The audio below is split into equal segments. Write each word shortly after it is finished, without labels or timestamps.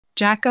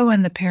Jacko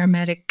and the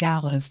Paramedic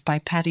Galahs by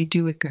Pati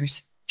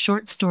Duyckers,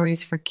 short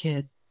stories for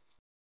kids.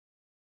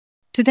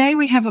 Today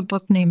we have a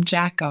book named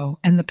Jacko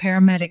and the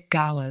Paramedic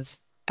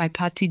Galahs by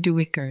Pati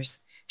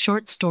Duyckers,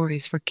 short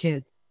stories for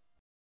kids.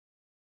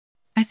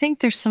 I think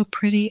they're so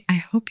pretty. I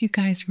hope you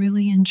guys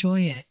really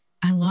enjoy it.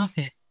 I love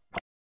it.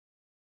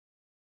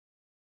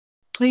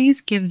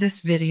 Please give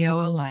this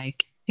video a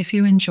like if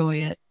you enjoy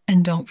it,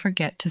 and don't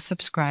forget to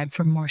subscribe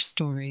for more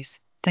stories.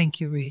 Thank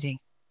you, reading.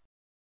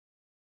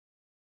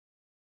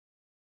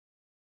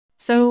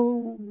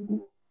 So,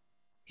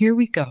 here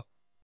we go.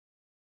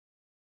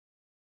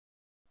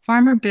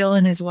 Farmer Bill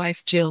and his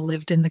wife Jill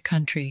lived in the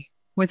country,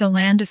 where the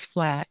land is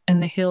flat and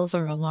the hills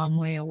are a long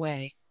way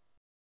away.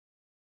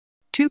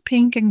 Two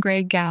pink and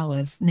gray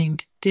Galahs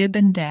named Dib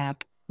and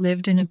Dab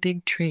lived in a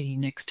big tree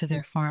next to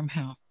their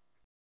farmhouse.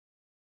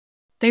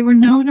 They were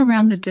known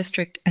around the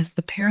district as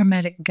the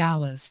Paramedic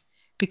Galahs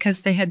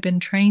because they had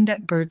been trained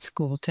at bird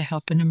school to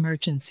help in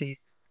emergencies.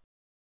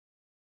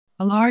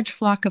 A large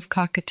flock of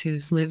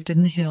cockatoos lived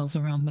in the hills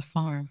around the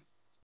farm.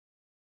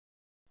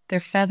 Their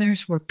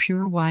feathers were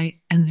pure white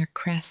and their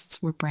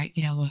crests were bright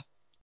yellow.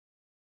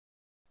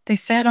 They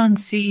fed on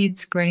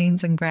seeds,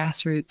 grains, and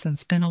grass roots and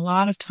spent a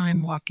lot of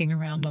time walking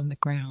around on the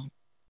ground.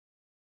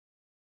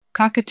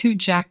 Cockatoo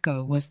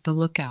Jacko was the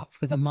lookout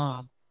for the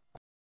mob.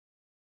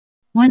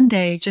 One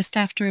day, just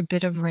after a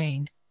bit of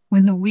rain,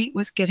 when the wheat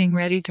was getting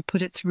ready to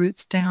put its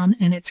roots down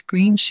and its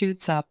green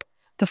shoots up,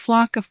 the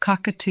flock of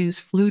cockatoos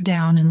flew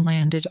down and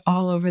landed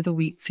all over the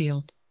wheat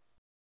field.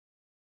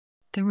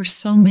 There were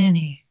so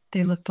many,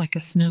 they looked like a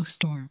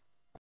snowstorm.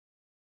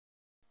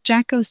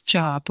 Jacko's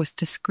job was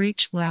to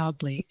screech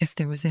loudly if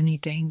there was any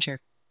danger.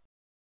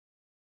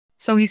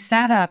 So he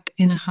sat up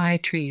in a high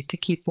tree to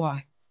keep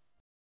watch.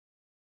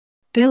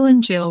 Bill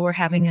and Jill were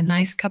having a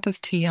nice cup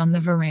of tea on the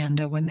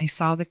veranda when they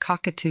saw the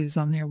cockatoos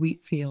on their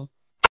wheat field.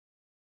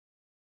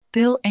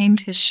 Bill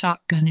aimed his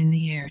shotgun in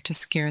the air to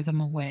scare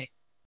them away.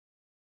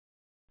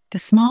 The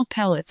small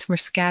pellets were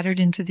scattered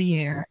into the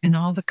air and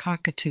all the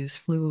cockatoos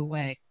flew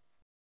away.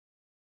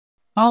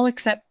 All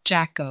except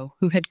Jacko,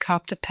 who had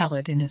copped a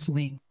pellet in his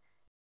wing.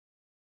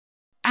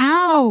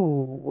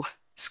 "Ow!"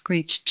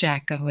 screeched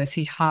Jacko as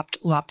he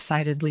hopped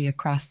lopsidedly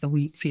across the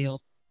wheat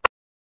field.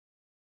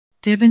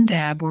 Dib and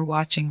Dab were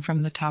watching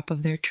from the top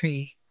of their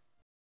tree.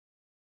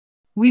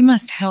 "We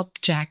must help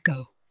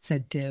Jacko,"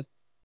 said Dib.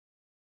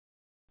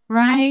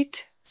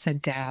 "Right,"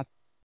 said Dab.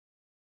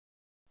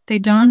 They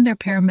donned their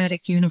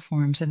paramedic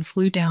uniforms and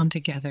flew down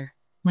together,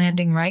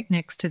 landing right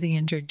next to the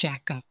injured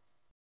Jacko.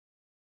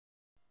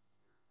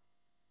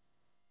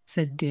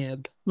 Said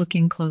Dib,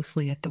 looking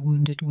closely at the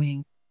wounded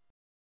wing.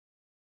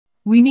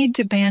 "We need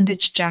to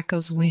bandage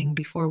Jacko's wing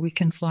before we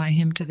can fly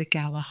him to the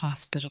Galahs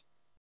hospital."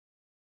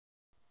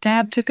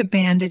 Dab took a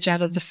bandage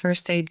out of the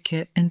first aid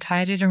kit and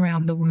tied it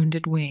around the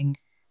wounded wing,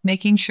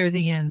 making sure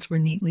the ends were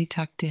neatly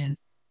tucked in.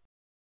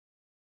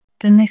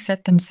 Then they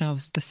set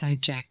themselves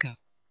beside Jacko.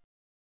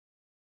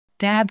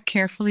 Dab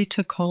carefully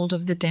took hold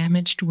of the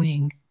damaged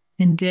wing,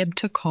 and Dib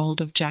took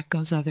hold of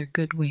Jacko's other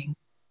good wing.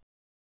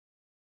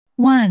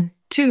 1,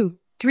 2,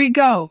 3,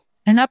 go!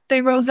 And up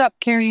they rose up,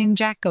 carrying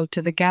Jacko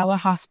to the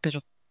Galahs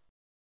hospital.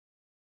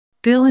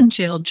 Bill and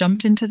Jill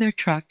jumped into their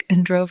truck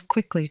and drove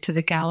quickly to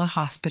the Galahs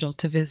hospital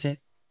to visit.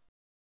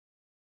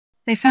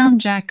 They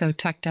found Jacko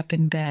tucked up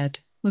in bed,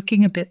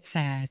 looking a bit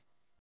sad.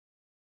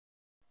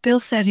 Bill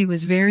said he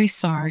was very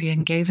sorry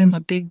and gave him a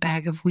big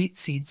bag of wheat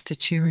seeds to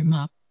cheer him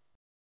up.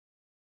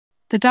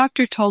 The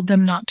doctor told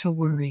them not to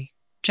worry.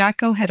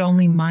 Jacko had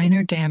only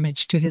minor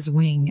damage to his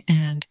wing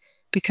and,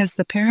 because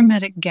the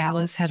paramedic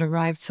Galahs had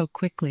arrived so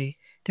quickly,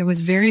 there was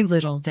very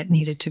little that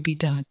needed to be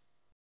done.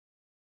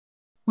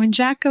 When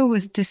Jacko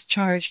was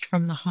discharged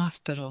from the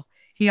hospital,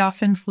 he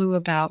often flew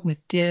about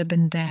with Dib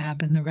and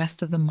Dab and the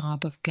rest of the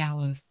mob of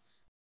Galahs.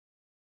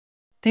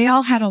 They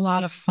all had a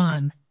lot of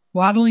fun,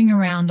 waddling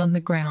around on the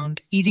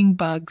ground, eating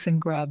bugs and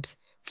grubs,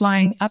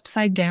 flying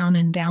upside down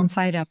and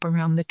downside up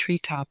around the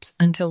treetops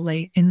until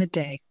late in the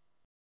day.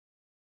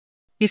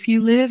 If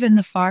you live in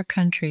the far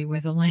country where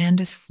the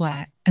land is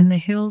flat and the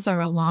hills are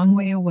a long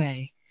way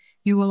away,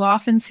 you will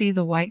often see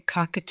the white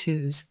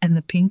cockatoos and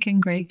the pink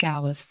and gray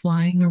Galahs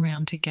flying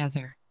around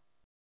together.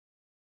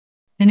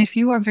 And if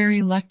you are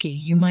very lucky,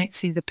 you might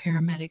see the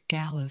Paramedic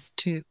Galahs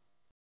too.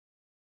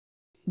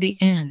 The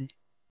end.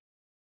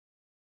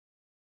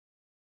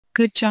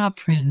 Good job,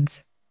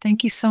 friends.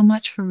 Thank you so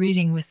much for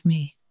reading with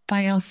me.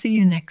 Bye, I'll see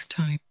you next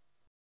time.